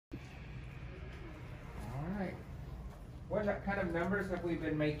what kind of numbers have we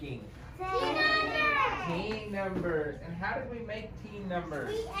been making? Teen numbers. Teen numbers. And how did we make teen numbers?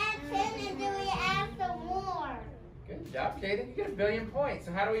 We add 10 and then we add some more. Good job, Jaden. You get 1,000,000,000 points.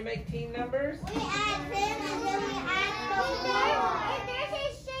 So how do we make teen numbers? We add 10 and then we add some more. And there's a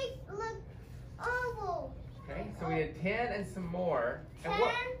shape, look, oval. Okay, so we did 10 and some more. 10 And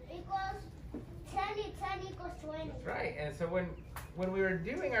what? equals 10 and 10 equals 20. That's right. And so when we were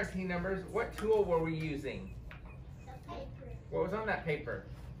doing our teen numbers, what tool were we using? The paper. What was on that paper?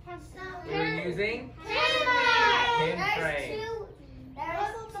 We were There's using 10 frame.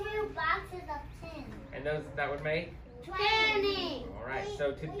 There's two boxes of 10. And that would make 20. all right.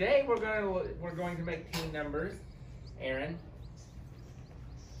 So today we're going to make teen numbers, Aaron.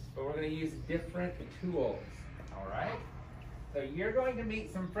 But we're going to use different tools. All right. So you're going to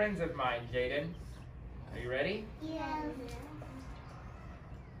meet some friends of mine, Jaden. Are you ready? Yeah.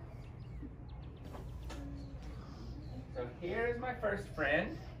 So here is my first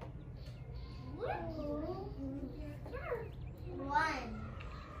friend. 1.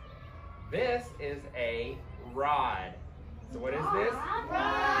 This is a rod. So what is this?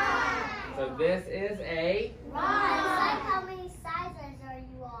 Rod. So this is a Rod. Like how many sizes are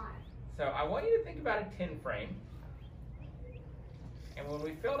you on? So I want you to think about a 10 frame. And when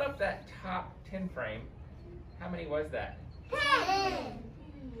we filled up that top 10 frame, how many was that? 10.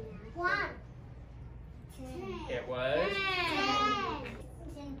 1. 10. It was?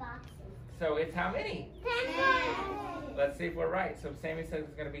 10 boxes. So it's how many? 10 boxes. Let's see if we're right. So Sammy says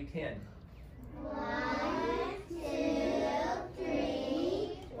it's going to be 10. 1, 2,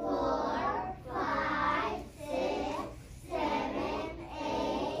 3, 4, 5, 6, 7,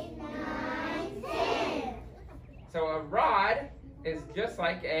 8, 9, 10. So a rod is just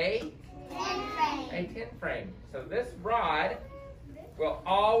like a 10 frame. 10 frame. So this rod will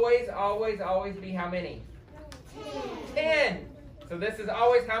always, always, always be how many? 10. So this is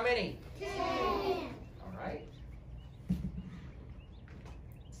always how many? 10. All right.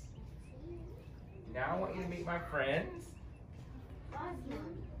 Now I want you to meet my friends,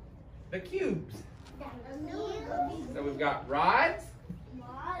 the cubes. So we've got rods,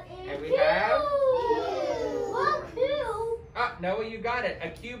 and we have... Ah, Noah, you got it. A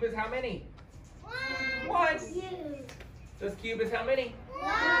cube is how many? 1. This cube is how many?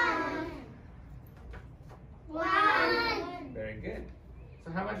 1. Very good.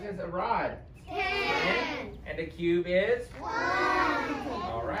 So how much is a rod? 10. And a cube is? 1.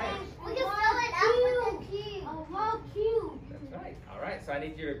 All right. We can fill it up with a cube. A whole cube. That's right. All right. So I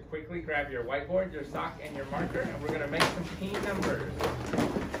need you to quickly grab your whiteboard, your sock, and your marker, and we're going to make some teen numbers.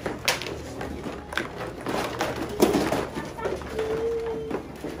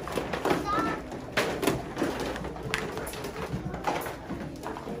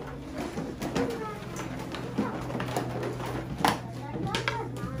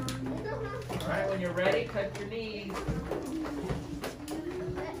 All right. When you're ready, touch your knees.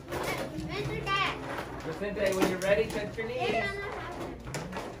 Vicente, when you're ready, touch your knees.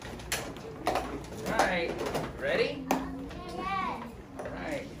 All right. Ready? Yes. All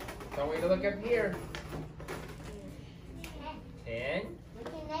right. So I want you to look up here. 10. We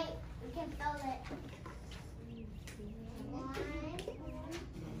can fill it. 1, 2,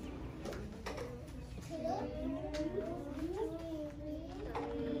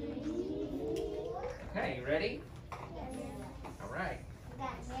 3. Okay, you ready? All right.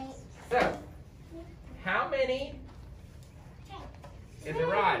 That's 8. So, how many is a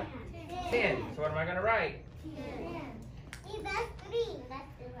rod? 10. So what am I going to write? 10. Hey, that's 3. That's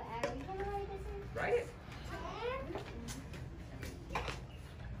 3. Are we going to write this in? Write it. 10.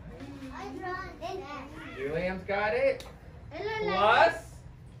 I drawn it. Julian's got it. Plus.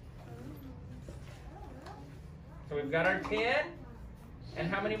 So we've got our 10.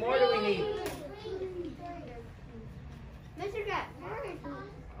 And how many more do we need? Mr. Jack.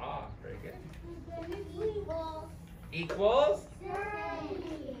 Ah, very good. Equals Equals? 3.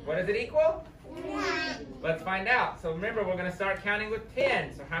 What does it equal? 1. Let's find out. So remember, we're going to start counting with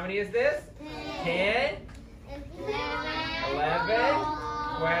 10. So how many is this? 10, 11,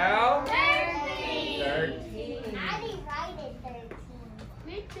 12, 13. I didn't write it 13.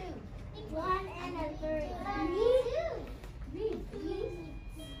 Me too. 1 and a 3. Me too. Me too.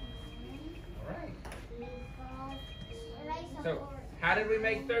 All right. So how did we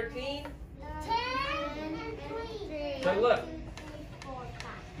make 13? 10 and 3. So look.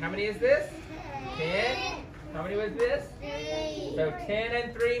 How many is this? 10. How many was this? 3. So 10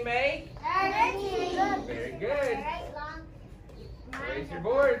 and 3 make? 13. Very good. I write long. Erase your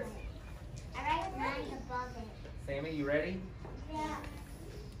boards. I write 9 above it. Sammy, you ready? Yeah.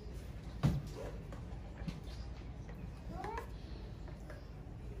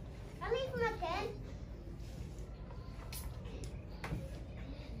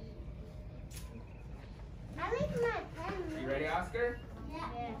 Yeah.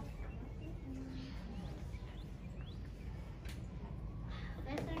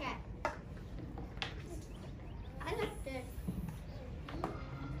 That's okay. I like this.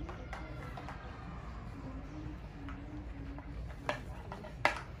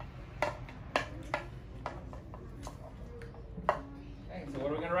 Okay, so what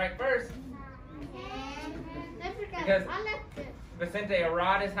are we going to write first? That's okay. Because I like this. Vicente, a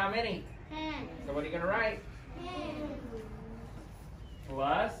rod is how many? 10. So what are you going to write? 10.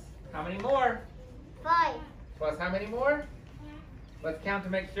 Plus, how many more? 5. Plus how many more? Let's count to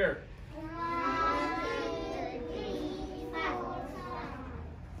make sure. 1, 2, 3,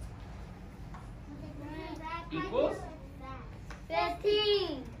 4. Equals?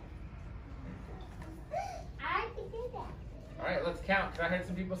 15. I can do that. All right, let's count. 'Cause I heard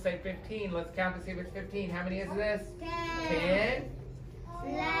some people say 15. Let's count to see if it's 15. How many is this? 10. 10.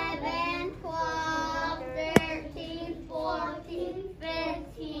 11, 12, 13, 14,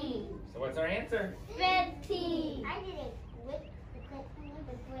 15. So what's our answer? 15. I did it.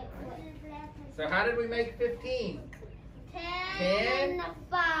 So how did we make 15? 10,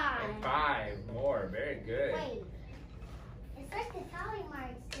 5. And 5 more. Very good. Wait. It's like the tally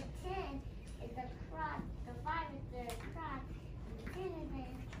marks. The 10 is the cross, the 5 is the cross, the 10 is the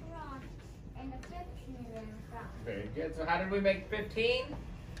cross, and the 15 is the cross. Very good. So how did we make 15?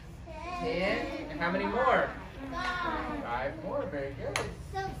 10. And how many 5. more? 5. 5 more. Very good.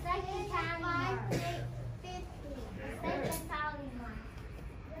 So second tally mark, 50. Second tally mark.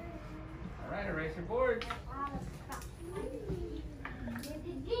 All right, erase your board.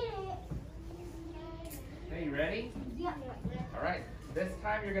 Okay, you ready? Yeah. All right. This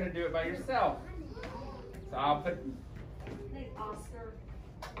time you're going to do it by yourself. So I'll put... Oscar.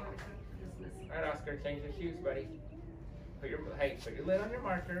 All right, Oscar, change your shoes, buddy. Put your lid on your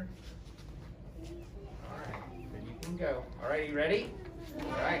marker. All right, then you can go. All right, you ready?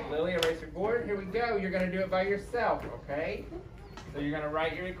 All right, Lily, erase your board. Here we go. You're going to do it by yourself, okay? So you're going to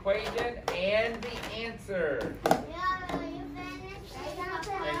write your equation and the answer. And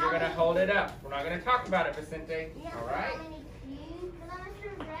you're going to hold it up. We're not going to talk about it, Vicente. All right?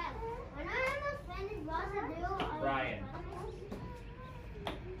 Ryan.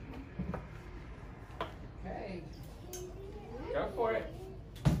 Okay. Go for it.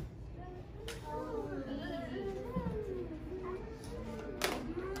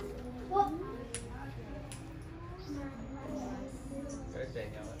 Good,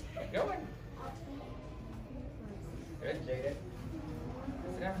 Daniela. Keep going. Good, Jada.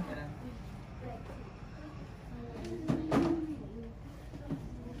 Sit down, Hannah.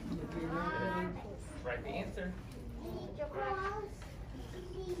 Write the answer.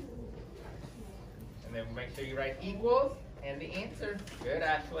 And then make sure you write equals and the answer. Good,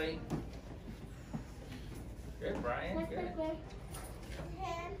 Ashley. Good, Brian. Good.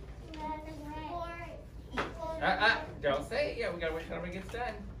 Don't say it yet. We gotta wait till everybody gets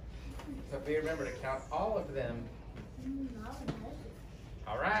done. So be remember to count all of them.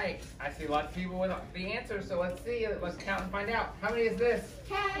 All right. I see lots of people with the answer, so let's see. Let's count and find out. How many is this?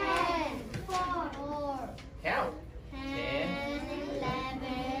 10, 4. Count. 10,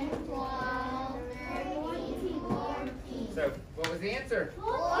 11, 12, 13, 14. So what was the answer?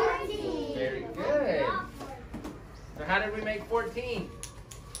 14. Very good. So how did we make 14?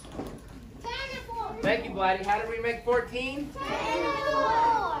 10 and 4. Thank you, Blatty. How did we make 14? 10 and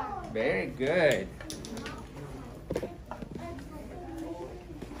 4. Very good.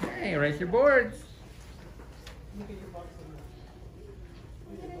 Hey, erase your boards.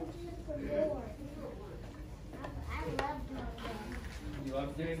 You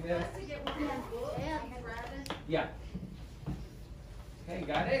love doing this? Yeah. Okay,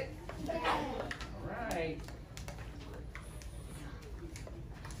 got it? All right.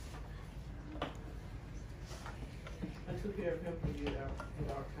 I took care of him for you in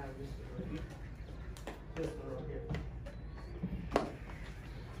archive this one right here.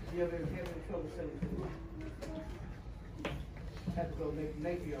 You ever have any trouble selling food? Have to go make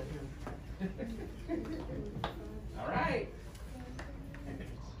Navy on him. All right.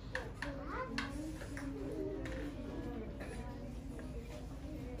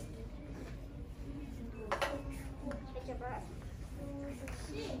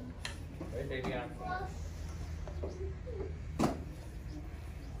 Wait, baby, on.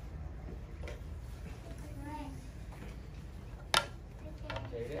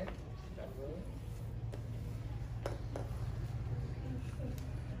 Jada,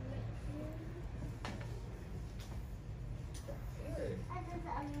 Good.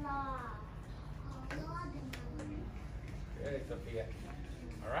 Good, Sophia.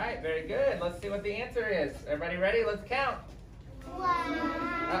 All right, very good. Let's see what the answer is. Everybody ready? Let's count. 1,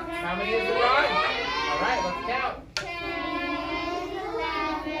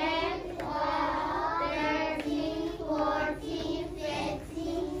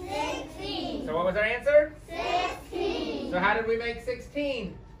 we make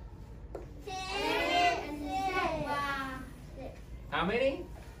 16? 10 and 6. Wow. 6. How many?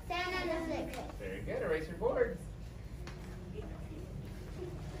 10 and 6. Very good. Erase your boards.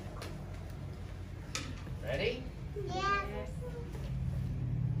 Ready? Yes.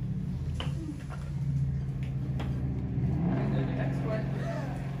 Alright, then the next one.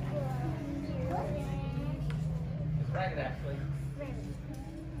 Let's write it, Ashley.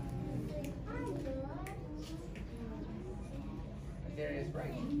 Darius,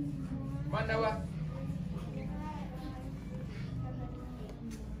 right. Come on, Noah.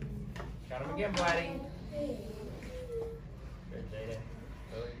 Count them again, Blatty. Good, Jada.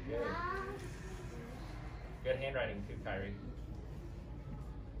 Really good. Good handwriting too, Kyrie.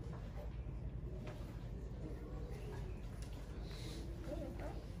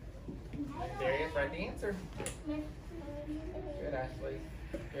 Darius, write the answer. Good, Ashley.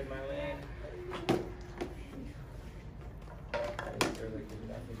 Good, Mylene.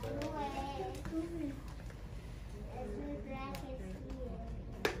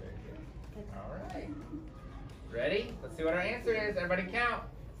 All right. Ready? Let's see what our answer is. Everybody count.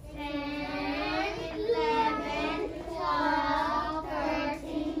 10, 11, 12,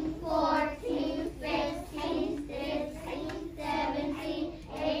 13, 14, 15, 16, 17,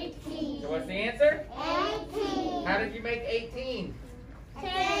 18. So what's the answer? 18. How did you make 18? 10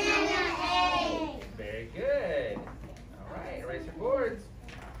 and 8. Very good. All right, erase your boards.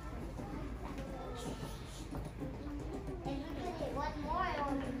 And you can get one more, it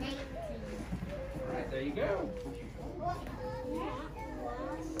will be 19. All right, there you go. Keep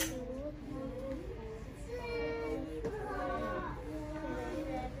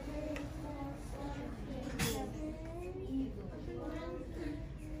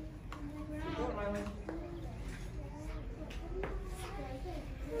going, Mylene.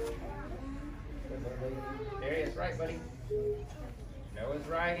 Darius, right, buddy. Noah's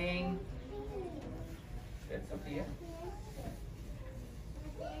writing. Good, Sophia.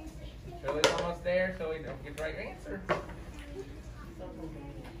 Philly's almost there, so we don't get the right answer.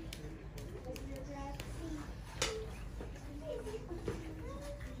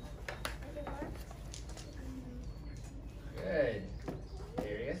 Good.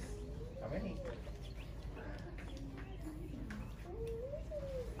 Darius, how many?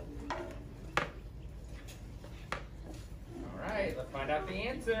 All right, let's find out the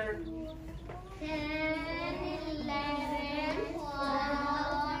answer. 10, 11,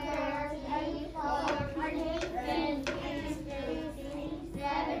 12, 13, 14, 15, 16,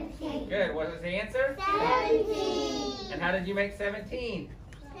 17. Good, what was the answer? 17. And how did you make 17?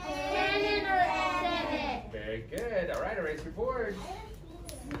 10 and 7. Very good. All right, erase your board.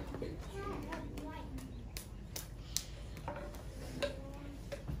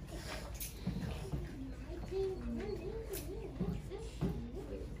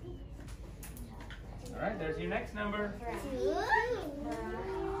 All right, there's your next number. 2.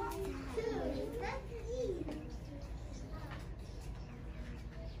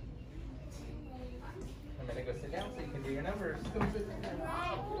 I'm going to go sit down so you can do your numbers. Come sit down.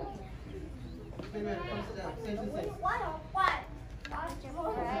 Wait a minute, come sit down. Sit. What? Oh,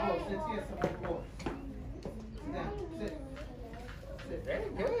 sit here, sit on the floor. Sit down, sit. Sit. Very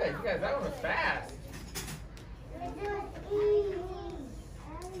good. You guys, that one was fast.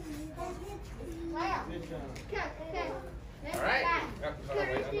 Good job. All right. Oh, hold on,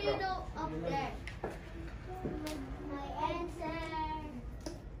 wait, I'm gonna go. Up there. My answer.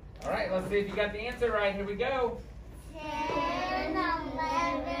 All right, let's see if you got the answer right. Here we go. 10,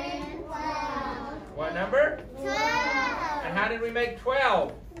 11, 12. What number? 12. And how did we make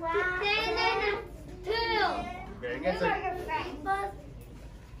 12? 10 and 2. Very good. So,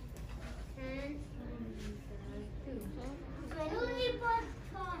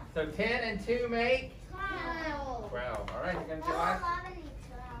 so 10 and 2 make 12. All right, here comes your last.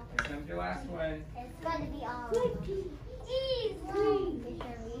 Here comes your last one. It's going to be all easy.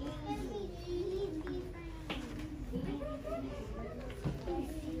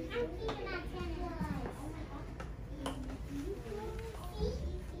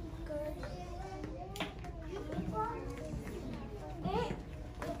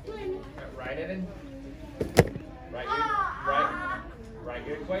 Write it in. Write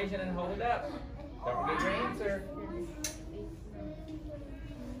your equation and hold it up. Don't forget your answer.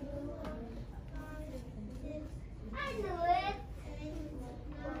 I knew it.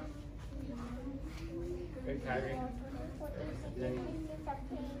 Good, Kyrie.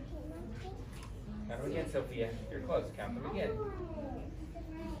 Count them again, Sophia. You're close. Count them again.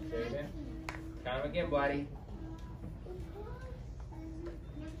 Jaden. Count them again, Blatty.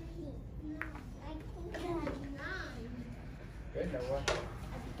 good, Noah.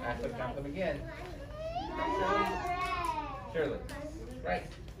 Ashley, count them again. Shirley. Right.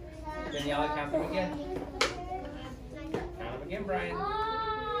 Daniela, count them again. Count them again, Brian.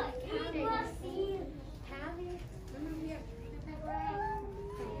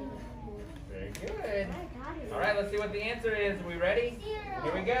 Very good. All right, let's see what the answer is. Are we ready?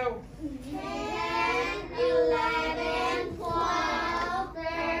 Here we go. 10, 11, 12,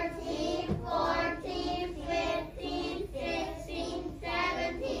 13, 14, 15, 16,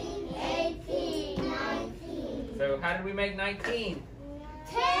 17, 18, 19. So how did we make 19?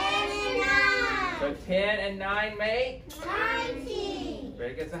 10 and 9. So 10 and 9 make? 19.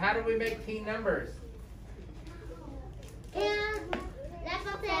 Very good. So how did we make teen numbers? And that's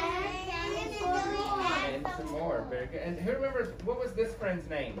what and And some more. Very good. And who remembers, what was this friend's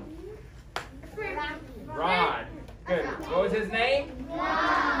name? Rod. Good. What was his name?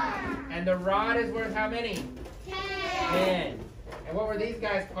 Rod. And the rod is worth how many? 10. And what were these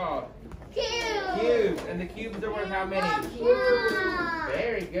guys called? Cubes. And the cubes are worth how many?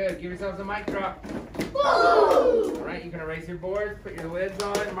 Very good. Give yourselves a mic drop. All right, you can erase your boards, put your lids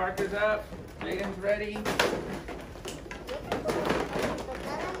on, markers up. Megan's ready.